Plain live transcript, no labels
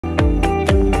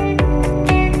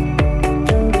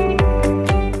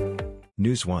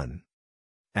News 1.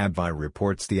 AbbVie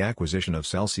reports the acquisition of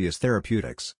Celsius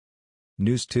Therapeutics.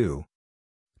 News 2.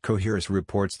 Coherus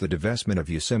reports the divestment of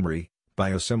Yusimry,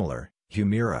 biosimilar,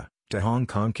 Humira, to Hong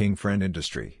Kong King Friend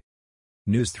Industry.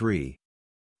 News 3.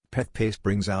 PetPace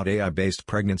brings out AI-based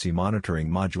pregnancy monitoring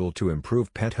module to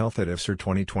improve pet health at IFSR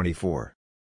 2024.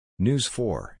 News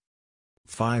 4.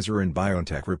 Pfizer and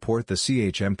BioNTech report the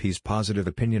CHMP's positive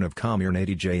opinion of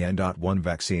Comirnaty JN.1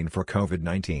 vaccine for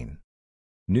COVID-19.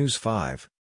 News 5.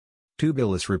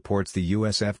 Tubulis reports the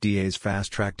US FDA's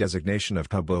fast-track designation of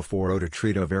Tubo4O to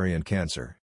treat ovarian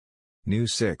cancer.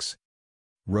 News 6.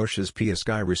 Roche's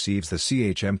PSCI receives the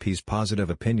CHMP's positive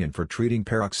opinion for treating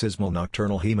paroxysmal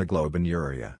nocturnal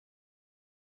hemoglobinuria.